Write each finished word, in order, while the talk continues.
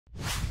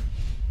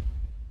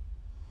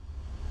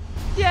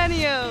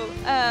Daniel,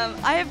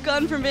 I have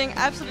gone from being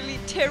absolutely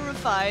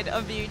terrified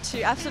of you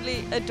to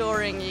absolutely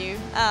adoring you.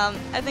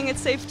 I think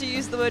it's safe to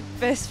use the word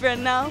best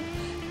friend now.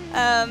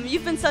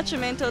 You've been such a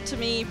mentor to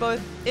me,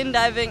 both in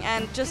diving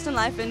and just in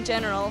life in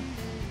general,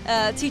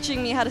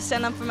 teaching me how to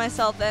stand up for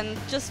myself and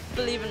just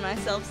believe in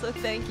myself, so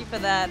thank you for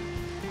that.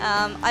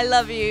 I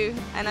love you,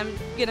 and I'm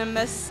gonna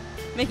miss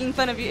making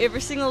fun of you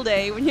every single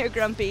day when you're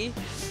grumpy,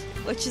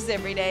 which is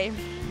every day.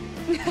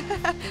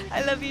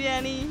 I love you,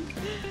 Danny.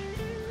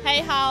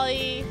 Hey,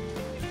 Holly.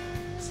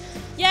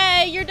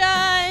 Yay, you're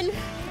done.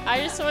 I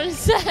just want to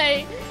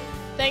say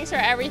thanks for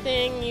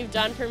everything you've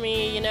done for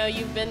me. You know,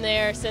 you've been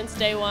there since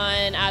day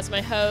one as my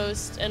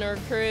host and a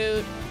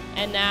recruit,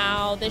 and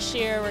now this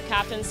year we're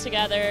captains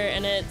together,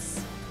 and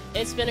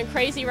it's been a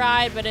crazy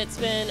ride, but it's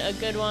been a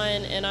good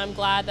one, and I'm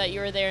glad that you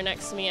were there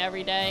next to me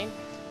every day.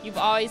 You've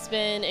always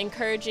been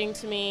encouraging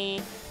to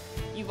me.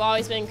 You've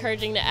always been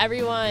encouraging to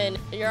everyone.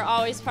 You're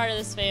always part of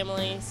this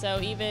family, so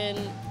even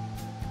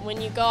when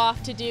you go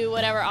off to do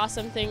whatever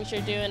awesome things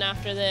you're doing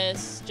after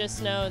this,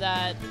 just know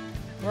that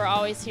we're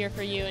always here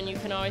for you and you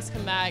can always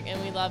come back,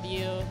 and we love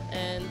you,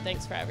 and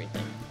thanks for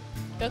everything.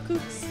 Go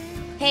Cougs!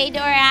 Hey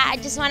Dora, I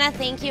just want to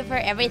thank you for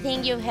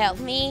everything you've helped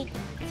me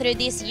through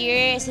this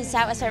year since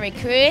I was a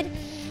recruit.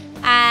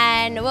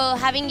 And well,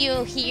 having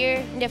you here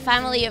in the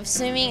family of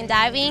swimming and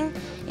diving,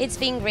 it's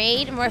been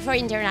great, more for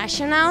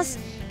internationals,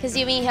 because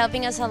you've been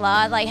helping us a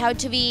lot, like how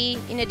to be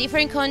in a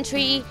different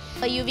country.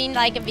 You've been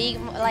like a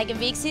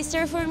big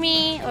sister for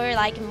me, or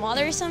like a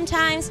mother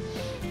sometimes,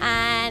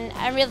 and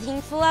I'm really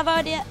thankful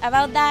about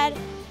that.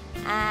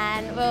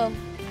 And well,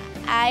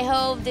 I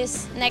hope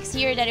this next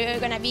year that we're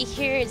gonna be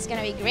here, it's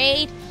gonna be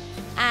great,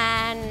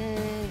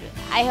 and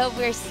I hope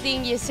we're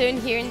seeing you soon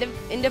here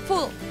in the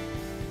pool.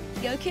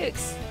 Go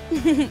Cougs!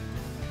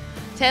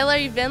 Taylor,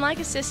 you've been like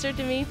a sister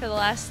to me for the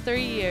last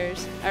 3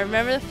 years. I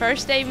remember the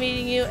first day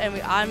meeting you and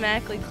we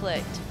automatically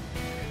clicked.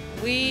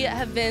 We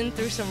have been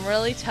through some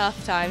really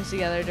tough times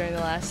together during the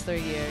last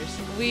 3 years.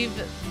 We've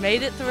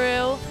made it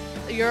through.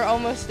 You're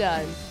almost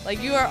done.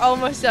 Like, you are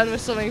almost done with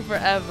swimming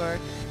forever.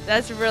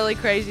 That's really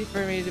crazy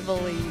for me to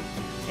believe.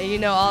 And you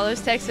know, all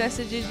those text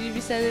messages you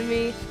be sending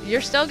me, you're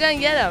still gonna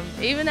get them.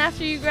 Even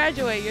after you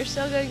graduate, you're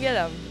still gonna get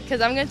them. Because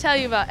I'm gonna tell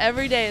you about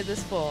every day at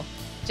this pool.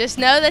 Just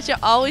know that you'll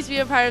always be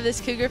a part of this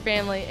Cougar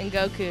family, and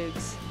go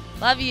Cougs.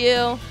 Love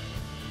you.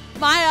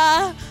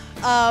 Maya,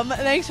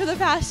 thanks for the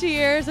past 2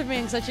 years of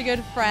being such a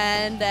good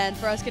friend, and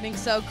for us getting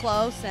so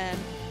close and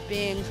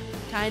being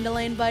kind of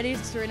lane buddies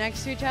because we were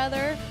next to each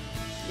other.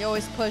 You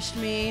always pushed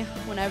me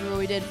whenever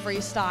we did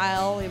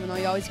freestyle, even though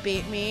you always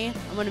beat me.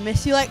 I'm going to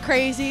miss you like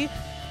crazy,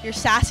 your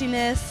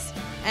sassiness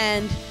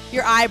and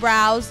your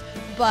eyebrows,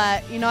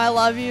 but you know I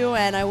love you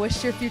and I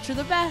wish your future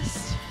the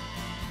best.